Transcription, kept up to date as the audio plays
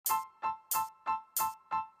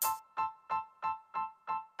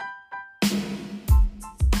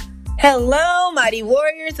Hello, mighty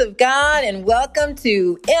warriors of God, and welcome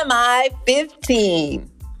to MI 15.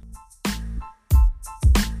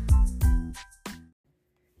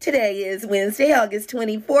 Today is Wednesday, August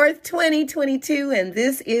 24th, 2022, and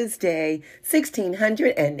this is day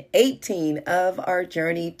 1618 of our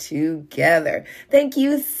journey together. Thank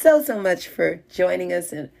you so much for joining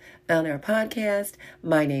us on our podcast.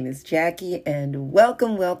 My name is Jackie, and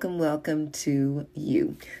welcome to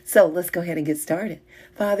you. So let's go ahead and get started.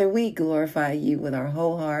 Father, we glorify you with our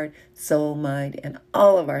whole heart, soul, mind, and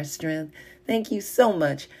all of our strength. Thank you so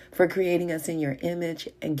much for creating us in your image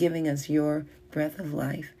and giving us your breath of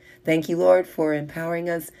life. Thank you, Lord, for empowering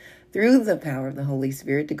us through the power of the Holy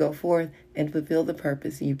Spirit to go forth and fulfill the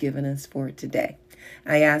purpose you've given us for today.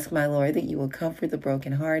 I ask, my Lord, that you will comfort the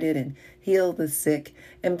brokenhearted and heal the sick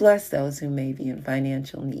and bless those who may be in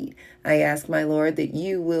financial need. I ask, my Lord, that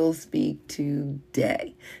you will speak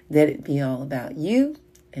today, that it be all about you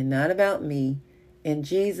and not about me. In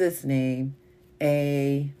Jesus' name,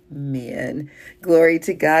 amen. Glory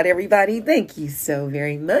to God, everybody. Thank you so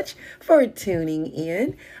very much for tuning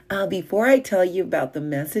in. Before I tell you about the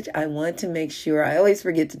message, I want to make sure, I always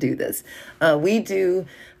forget to do this. We do,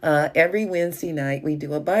 every Wednesday night, we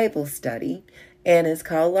do a Bible study, and it's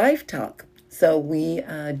called Life Talk. So we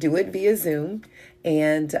do it via Zoom,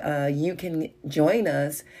 and you can join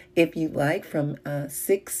us if you like from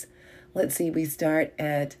we start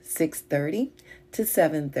at 6:30 to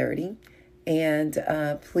 7:30. And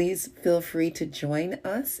please feel free to join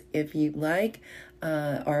us if you'd like.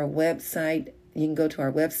 Our website, you can go to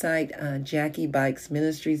our website,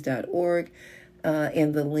 JackieBikesMinistries.org,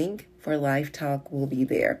 and the link for Life Talk will be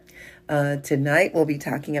there. Tonight, we'll be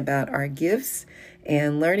talking about our gifts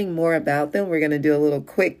and learning more about them. We're going to do a little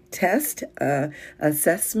quick test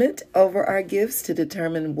assessment over our gifts to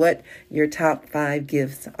determine what your top 5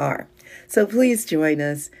 gifts are. So please join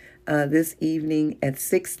us this evening at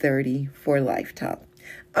 6:30 for Life Talk.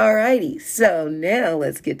 Alrighty, so now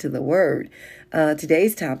let's get to the word.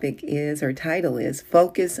 Today's topic title is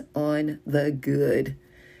Focus on the Good.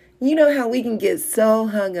 You know how we can get so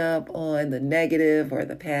hung up on the negative or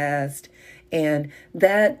the past, and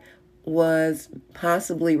that was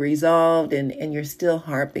possibly resolved, and you're still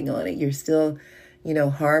harping on it. You're still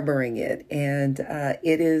harboring it, and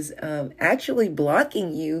it is actually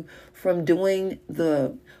blocking you from doing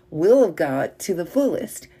the will of God to the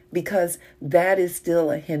fullest, because that is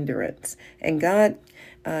still a hindrance. And God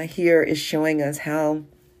here is showing us how,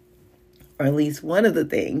 or at least one of the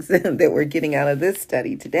things that we're getting out of this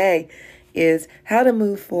study today, is how to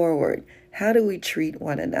move forward. How do we treat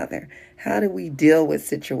one another? How do we deal with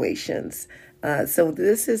situations? So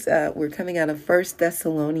this is, we're coming out of 1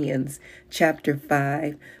 Thessalonians chapter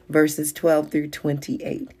 5, verses 12 through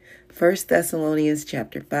 28. 1 Thessalonians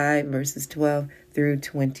chapter 5, verses 12 through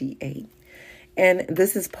 28. And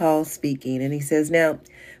this is Paul speaking, and he says, "Now,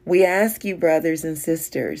 we ask you, brothers and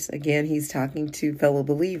sisters," again, he's talking to fellow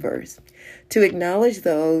believers, "to acknowledge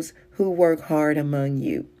those who work hard among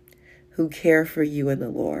you, who care for you in the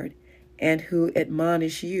Lord, and who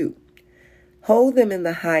admonish you. Hold them in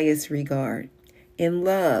the highest regard, in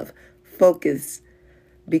love, focus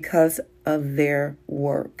because of their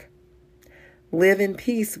work. Live in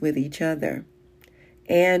peace with each other.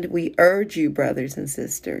 And we urge you, brothers and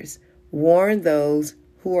sisters, warn those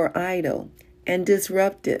who are idle and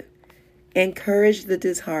disruptive. Encourage the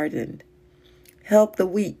disheartened. Help the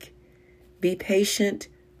weak. Be patient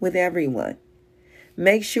with everyone.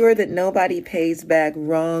 Make sure that nobody pays back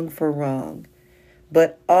wrong for wrong,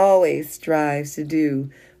 but always strives to do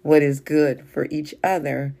what is good for each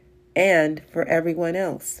other and for everyone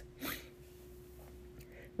else.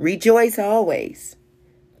 Rejoice always.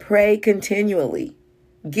 Pray continually.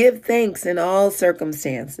 Give thanks in all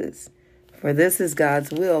circumstances, for this is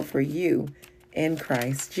God's will for you in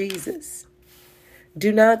Christ Jesus.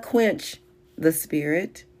 Do not quench the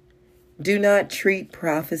Spirit. Do not treat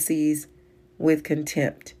prophecies with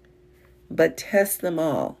contempt, but test them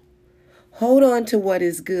all. Hold on to what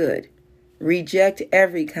is good. Reject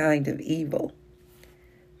every kind of evil.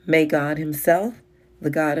 May God himself,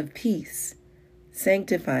 the God of peace,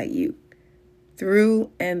 sanctify you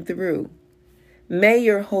through and through. May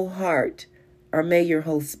your whole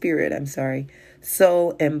spirit,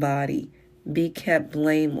 soul and body be kept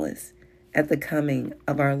blameless at the coming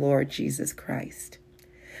of our Lord Jesus Christ.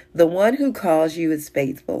 The one who calls you is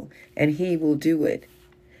faithful, and he will do it.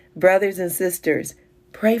 Brothers and sisters,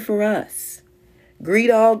 pray for us.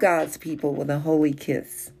 Greet all God's people with a holy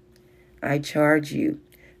kiss. I charge you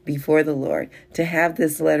before the Lord to have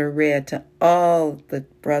this letter read to all the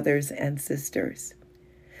brothers and sisters.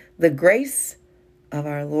 The grace of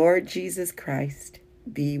our Lord Jesus Christ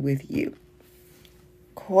be with you.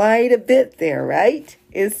 Quite a bit there, right?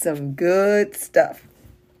 It's some good stuff.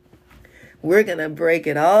 We're going to break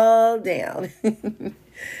it all down.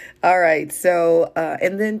 All right. So,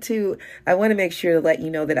 and then too, I want to make sure to let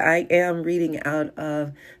you know that I am reading out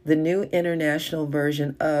of the New International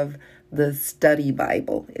Version of the Study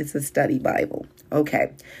Bible. It's a study Bible.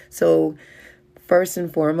 Okay. So first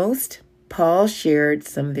and foremost, Paul shared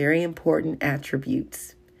some very important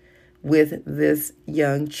attributes with this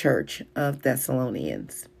young church of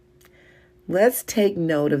Thessalonians. Let's take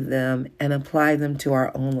note of them and apply them to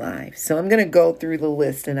our own lives. So I'm going to go through the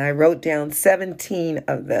list, and I wrote down 17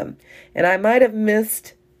 of them, and I might have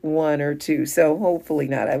missed one or two, so hopefully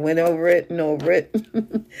not. I went over it and over it.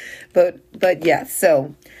 but yeah,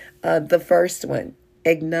 so the first one,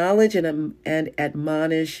 acknowledge and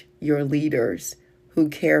admonish your leaders who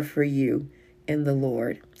care for you in the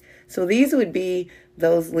Lord. So these would be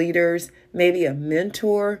those leaders, maybe a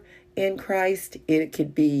mentor in Christ. It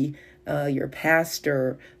could be your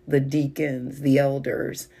pastor, the deacons, the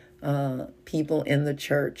elders, people in the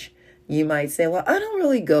church. You might say, well, I don't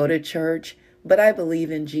really go to church, but I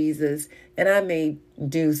believe in Jesus and I may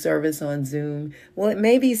do service on Zoom. Well, it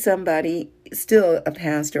may be somebody, still a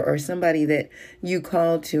pastor or somebody that you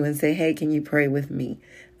call to and say, hey, can you pray with me?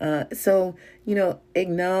 So,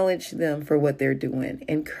 acknowledge them for what they're doing.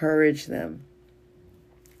 Encourage them.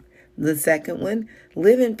 The second one,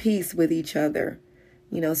 live in peace with each other.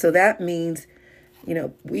 So that means,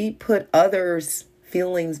 we put others'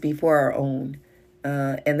 feelings before our own.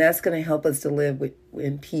 And that's going to help us to live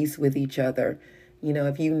in peace with each other.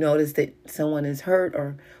 If you notice that someone is hurt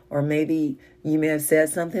or maybe you may have said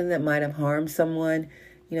something that might have harmed someone,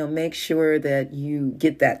 make sure that you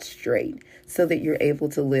get that straight so that you're able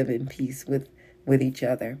to live in peace with each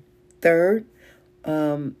other. Third,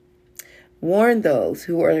 warn those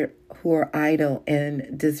who are idle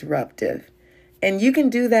and disruptive. And you can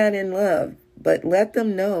do that in love, but let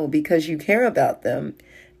them know because you care about them.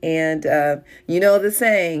 And the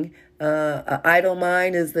saying, an idle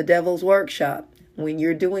mind is the devil's workshop. When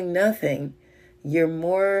you're doing nothing, you're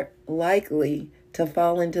more likely to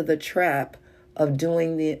fall into the trap of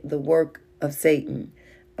doing the work of Satan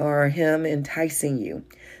or him enticing you.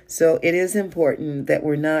 So it is important that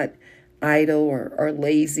we're not idle or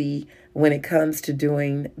lazy when it comes to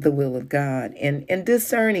doing the will of God and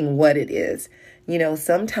discerning what it is.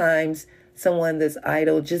 Sometimes someone that's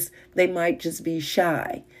idle, they might just be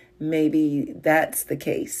shy. Maybe that's the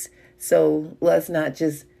case. So let's not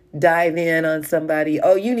just dive in on somebody.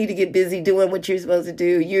 Oh, you need to get busy doing what you're supposed to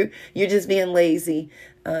do. You're just being lazy.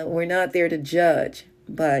 We're not there to judge,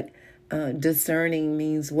 but discerning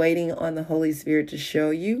means waiting on the Holy Spirit to show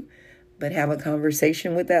you, but have a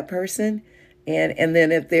conversation with that person. And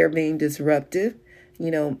then if they're being disruptive,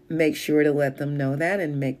 make sure to let them know that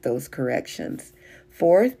and make those corrections.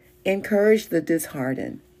 Fourth, encourage the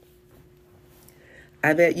disheartened.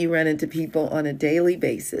 I bet you run into people on a daily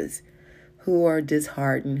basis who are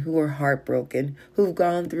disheartened, who are heartbroken, who've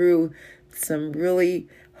gone through some really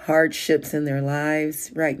hardships in their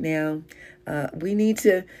lives right now. We need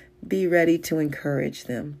to be ready to encourage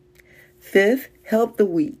them. Fifth, help the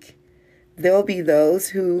weak. There'll be those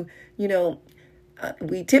who,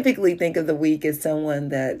 we typically think of the weak as someone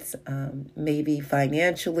that's maybe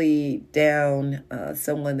financially down,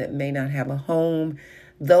 someone that may not have a home.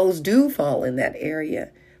 Those do fall in that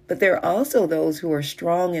area. But there are also those who are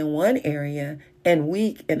strong in one area and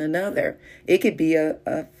weak in another. It could be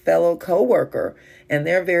a fellow coworker, and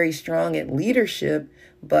they're very strong at leadership,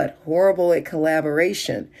 but horrible at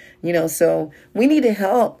collaboration. So we need to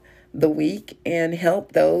help the weak and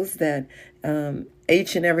help those that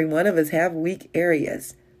each and every one of us have weak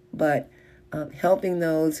areas, but helping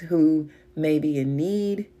those who may be in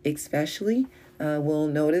need, especially, we'll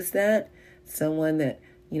notice that someone that,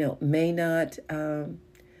 may not,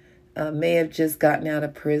 may have just gotten out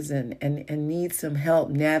of prison and needs some help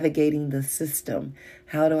navigating the system.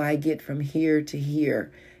 How do I get from here to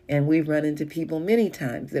here? And we've run into people many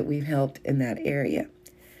times that we've helped in that area.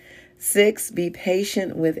 6, be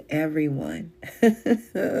patient with everyone.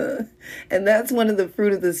 And that's one of the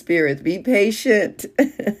fruit of the Spirit. Be patient.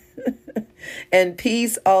 And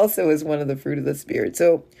peace also is one of the fruit of the Spirit.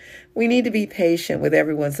 So we need to be patient with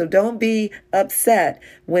everyone. So don't be upset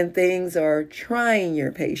when things are trying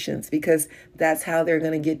your patience, because that's how they're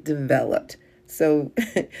going to get developed. So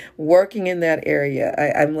working in that area,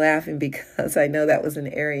 I'm laughing because I know that was an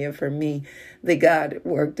area for me that God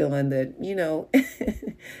worked on that,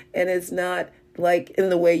 and it's not like in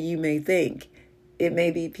the way you may think. It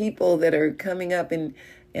may be people that are coming up and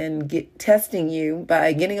and testing you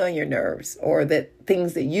by getting on your nerves, or that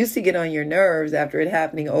things that used to get on your nerves after it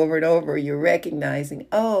happening over and over, you're recognizing,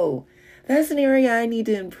 oh, that's an area I need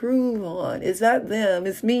to improve on. It's not them,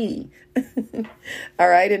 it's me. All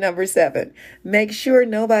right, and number 7, make sure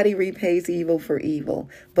nobody repays evil for evil,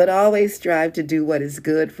 but always strive to do what is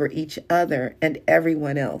good for each other and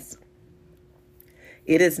everyone else.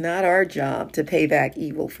 It is not our job to pay back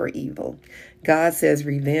evil for evil. God says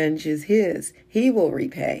revenge is his. He will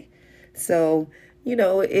repay. So,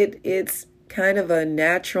 it's kind of a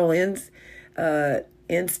natural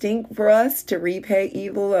instinct for us to repay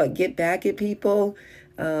evil, get back at people.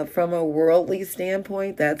 From a worldly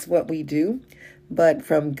standpoint, that's what we do. But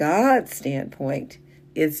from God's standpoint,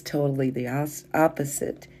 it's totally the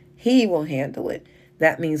opposite. He will handle it.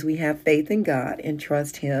 That means we have faith in God and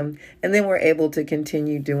trust him, and then we're able to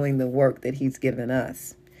continue doing the work that he's given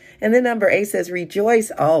us. And then number 8 says,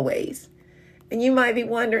 rejoice always. And you might be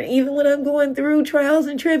wondering, even when I'm going through trials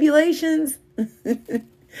and tribulations,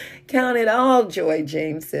 count it all joy,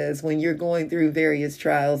 James says, when you're going through various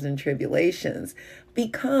trials and tribulations,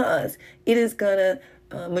 because it is going to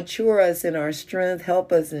mature us in our strength,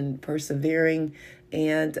 help us in persevering,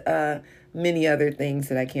 and many other things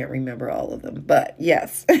that I can't remember all of them. But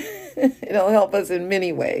yes, it'll help us in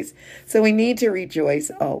many ways. So we need to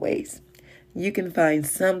rejoice always. You can find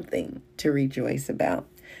something to rejoice about.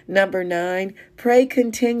 Number 9, pray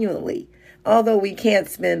continually. Although we can't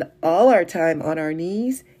spend all our time on our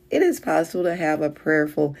knees, it is possible to have a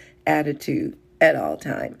prayerful attitude at all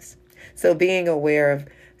times. So being aware of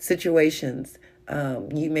situations,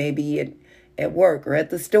 you may be at work or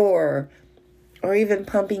at the store, or even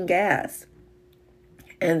pumping gas,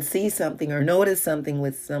 and see something or notice something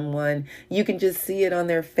with someone. You can just see it on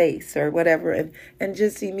their face or whatever, and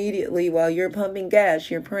just immediately while you're pumping gas,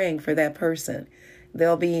 you're praying for that person.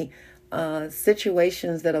 There'll be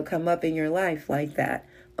situations that'll come up in your life like that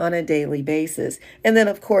on a daily basis. And then,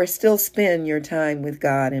 of course, still spend your time with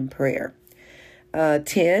God in prayer.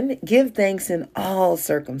 10, give thanks in all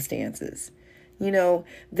circumstances.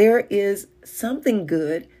 There is something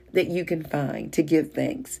good that you can find to give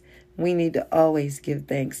thanks. We need to always give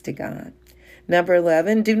thanks to God. Number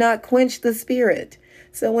 11, do not quench the Spirit.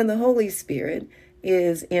 So when the Holy Spirit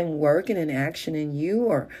is in work and in action in you,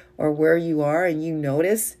 or where you are, and you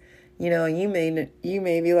notice, you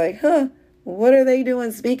may be like, what are they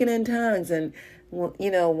doing speaking in tongues? And,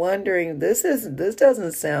 wondering, this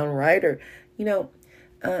doesn't sound right. Or,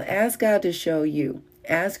 ask God to show you.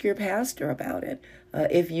 Ask your pastor about it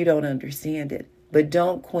if you don't understand it. But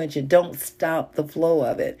don't quench it. Don't stop the flow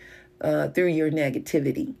of it through your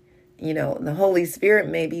negativity. The Holy Spirit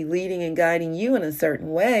may be leading and guiding you in a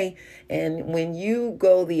certain way. And when you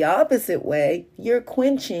go the opposite way, you're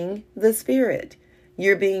quenching the Spirit.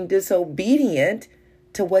 You're being disobedient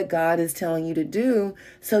to what God is telling you to do.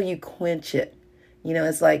 So you quench it.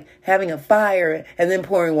 It's like having a fire and then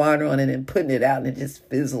pouring water on it and putting it out, and it just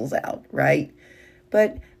fizzles out, right?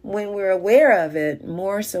 But when we're aware of it,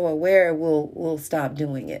 more so aware, we'll stop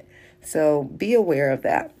doing it. So be aware of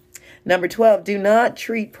that. Number 12, do not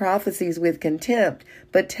treat prophecies with contempt,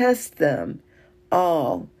 but test them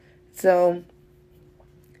all. So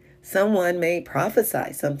someone may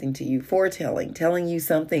prophesy something to you, foretelling, telling you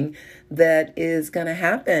something that is going to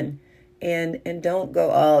happen. And don't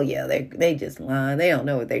go, oh, yeah, they just lie. They don't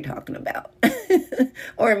know what they're talking about.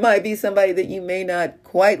 Or it might be somebody that you may not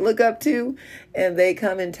quite look up to, and they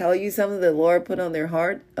come and tell you something the Lord put on their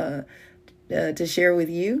heart to share with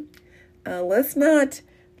you. Let's not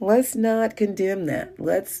condemn that.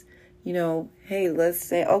 Let's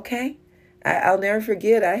say, okay. I'll never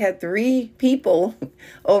forget, I had 3 people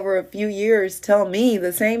over a few years tell me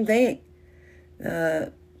the same thing.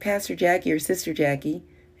 Pastor Jackie or Sister Jackie,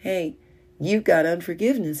 hey, you've got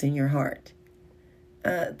unforgiveness in your heart.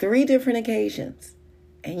 3 different occasions.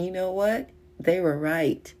 And you know what? They were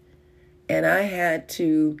right. And I had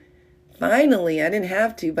to finally, I didn't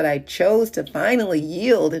have to, but I chose to finally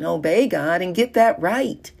yield and obey God and get that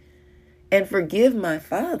right. And forgive my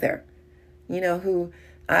father, who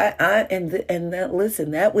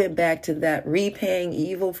listen, that went back to that repaying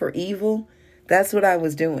evil for evil. That's what I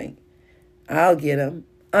was doing. I'll get him.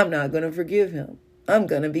 I'm not going to forgive him. I'm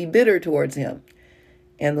going to be bitter towards him.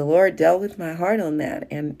 And the Lord dealt with my heart on that.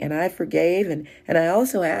 And I forgave. And I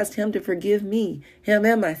also asked him to forgive me, him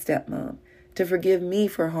and my stepmom, to forgive me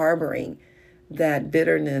for harboring that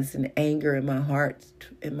bitterness and anger in my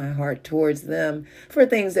heart towards them for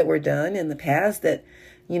things that were done in the past that,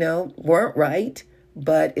 weren't right,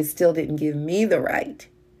 but it still didn't give me the right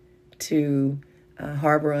to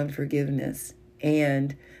harbor unforgiveness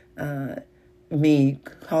and me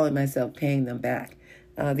calling myself paying them back.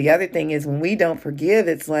 The other thing is when we don't forgive,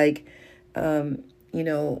 it's like,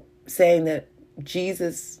 saying that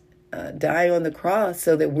Jesus died on the cross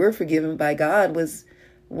so that we're forgiven by God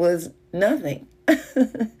was nothing.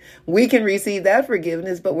 We can receive that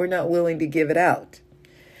forgiveness, but we're not willing to give it out.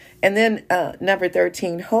 And then number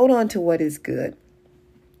 13, hold on to what is good.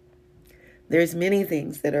 There's many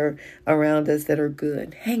things that are around us that are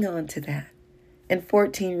good. Hang on to that. And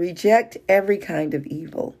 14, reject every kind of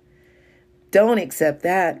evil. Don't accept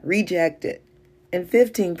that. Reject it. And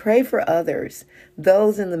 15, pray for others,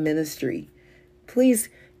 those in the ministry. Please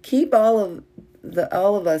keep all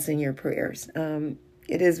of us in your prayers.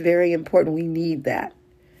 It is very important. We need that.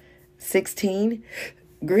 16,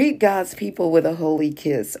 greet God's people with a holy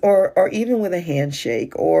kiss, or even with a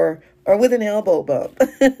handshake, or with an elbow bump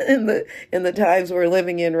in the times we're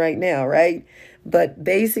living in right now, right? But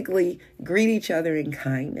basically, greet each other in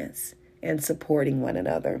kindness and supporting one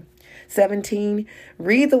another. 17,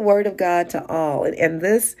 read the word of God to all. And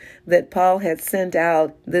this, that Paul had sent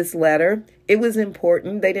out this letter, it was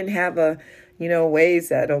important. They didn't have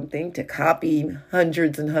ways, I don't think, to copy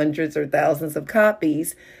hundreds and hundreds or thousands of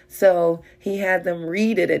copies. So he had them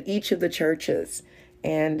read it at each of the churches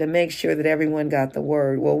and to make sure that everyone got the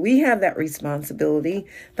word. Well, we have that responsibility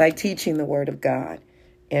by teaching the word of God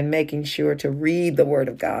and making sure to read the word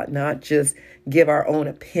of God, not just give our own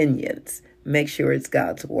opinions. Make sure it's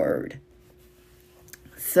God's word.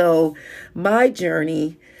 So my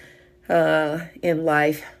journey in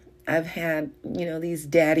life, I've had, these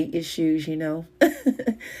daddy issues,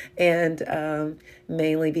 and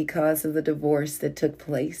mainly because of the divorce that took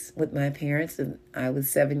place with my parents. And I was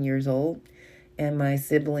 7 years old, and my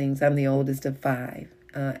siblings, I'm the oldest of 5,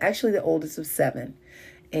 actually the oldest of 7.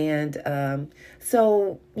 And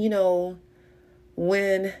so,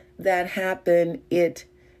 when that happened, it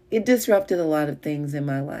disrupted a lot of things in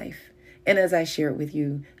my life. And as I shared with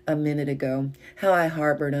you a minute ago, how I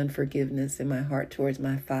harbored unforgiveness in my heart towards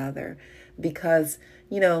my father because,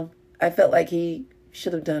 I felt like he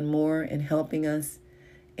should have done more in helping us.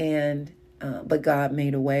 And but God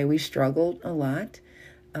made a way. We struggled a lot.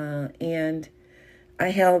 And I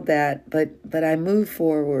held that, but I moved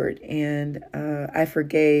forward and I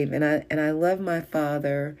forgave. And I love my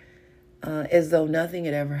father as though nothing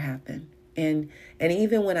had ever happened. And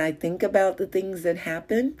even when I think about the things that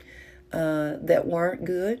happened that weren't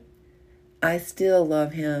good, I still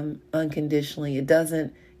love him unconditionally. It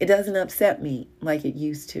doesn't upset me like it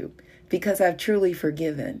used to because I've truly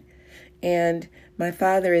forgiven. And my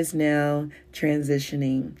father is now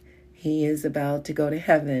transitioning. He is about to go to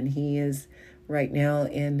heaven. He is right now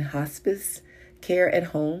in hospice care at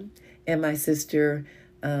home. And my sister,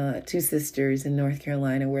 2 sisters in North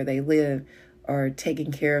Carolina where they live, are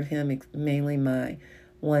taking care of him, mainly my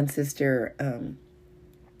one sister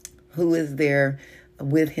who is there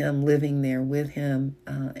with him, living there with him,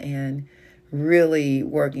 and really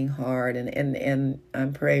working hard. And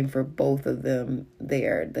I'm praying for both of them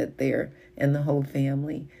there, that they're and the whole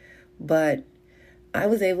family. But I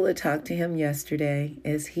was able to talk to him yesterday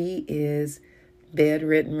as he is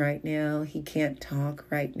bedridden right now. He can't talk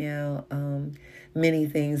right now. Many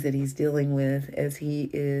things that he's dealing with as he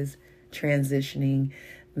is transitioning.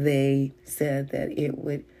 They said that it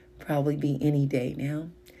would probably be any day now.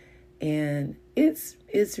 And it's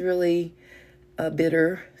really a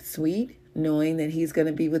bittersweet knowing that he's going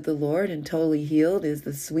to be with the Lord and totally healed is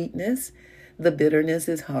the sweetness. The bitterness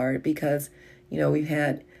is hard because, we've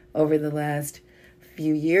had over the last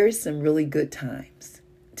few years some really good times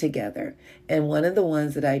together. And one of the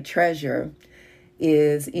ones that I treasure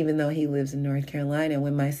is, even though he lives in North Carolina,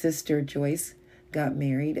 when my sister Joyce got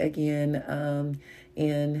married again,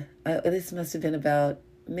 and this must have been about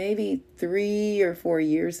maybe 3 or 4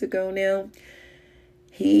 years ago now,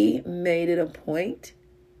 he made it a point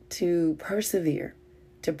to persevere,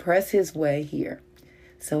 to press his way here.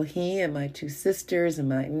 So he and my 2 sisters and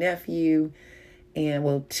my nephew and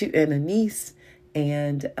a niece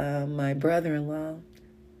and my brother-in-law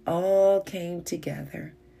all came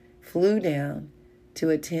together, flew down to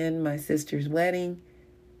attend my sister's wedding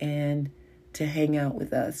and to hang out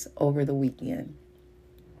with us over the weekend.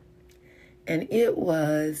 And it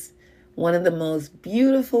was one of the most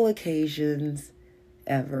beautiful occasions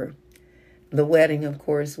ever. The wedding, of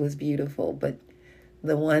course, was beautiful, but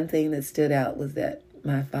the one thing that stood out was that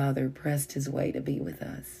my father pressed his way to be with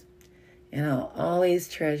us. And I'll always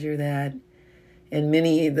treasure that. And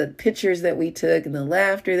many of the pictures that we took and the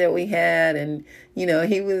laughter that we had. And,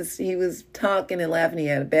 he was talking and laughing. He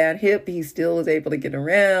had a bad hip. He still was able to get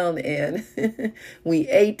around. And we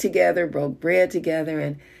ate together, broke bread together.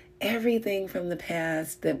 And everything from the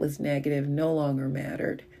past that was negative no longer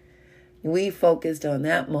mattered. We focused on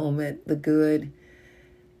that moment, the good,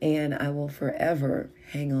 and I will forever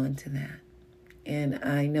hang on to that. And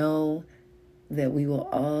I know that we will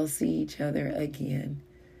all see each other again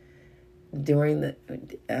during the,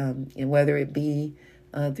 whether it be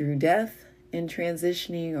through death and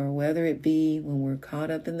transitioning, or whether it be when we're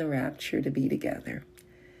caught up in the rapture to be together.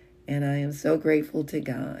 And I am so grateful to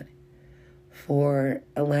God for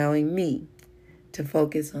allowing me to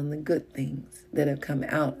focus on the good things that have come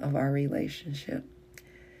out of our relationship.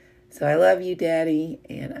 So I love you, Daddy,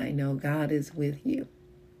 and I know God is with you.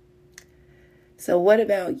 So what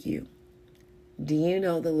about you? Do you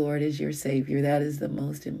know the Lord is your Savior? That is the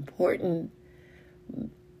most important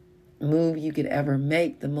move you could ever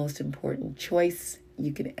make, the most important choice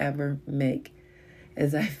you could ever make.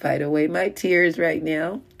 As I fight away my tears right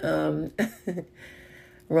now,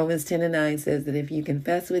 Romans 10:9 says that if you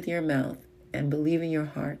confess with your mouth and believe in your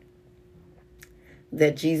heart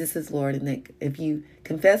that Jesus is Lord, and that if you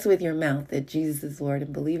confess with your mouth that Jesus is Lord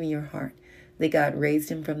and believe in your heart that God raised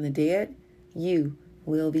him from the dead, you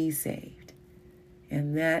will be saved.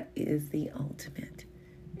 And that is the ultimate.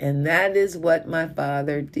 And that is what my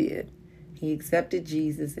father did. He accepted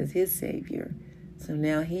Jesus as his Savior. So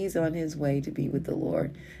now he's on his way to be with the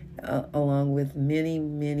Lord, along with many,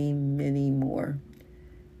 many, many more.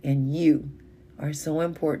 And you are so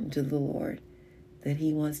important to the Lord that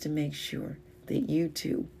he wants to make sure that you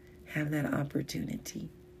too have that opportunity.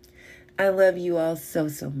 I love you all so,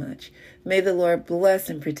 so much. May the Lord bless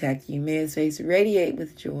and protect you. May his face radiate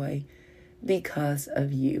with joy because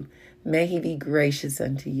of you. May he be gracious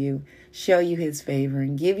unto you, show you his favor,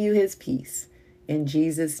 and give you his peace. In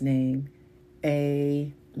Jesus' name,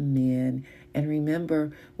 amen. And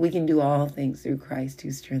remember, we can do all things through Christ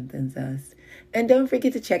who strengthens us. And don't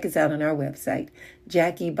forget to check us out on our website,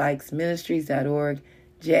 JackieBikesMinistries.org,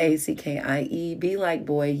 JACKIE, be like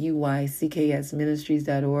boy, UYCKS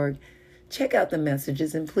Ministries.org. Check out the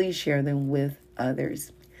messages and please share them with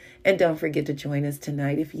others. And don't forget to join us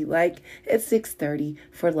tonight, if you like, at 6:30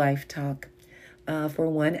 for Life Talk for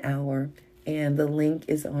 1 hour. And the link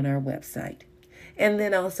is on our website. And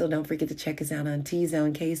then also don't forget to check us out on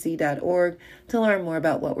tzonekc.org to learn more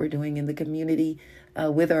about what we're doing in the community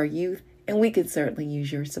with our youth. And we could certainly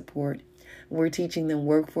use your support. We're teaching them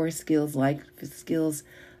workforce skills, life skills,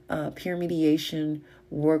 peer mediation,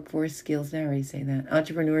 workforce skills. Did I already say that?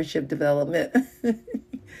 Entrepreneurship development.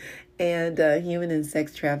 And human and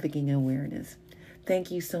sex trafficking awareness. Thank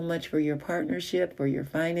you so much for your partnership, for your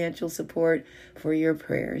financial support, for your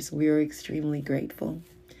prayers. We are extremely grateful.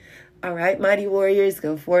 All right, mighty warriors,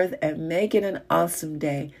 go forth and make it an awesome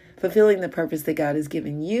day, fulfilling the purpose that God has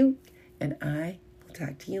given you. And I will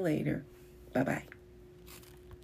talk to you later. Bye-bye.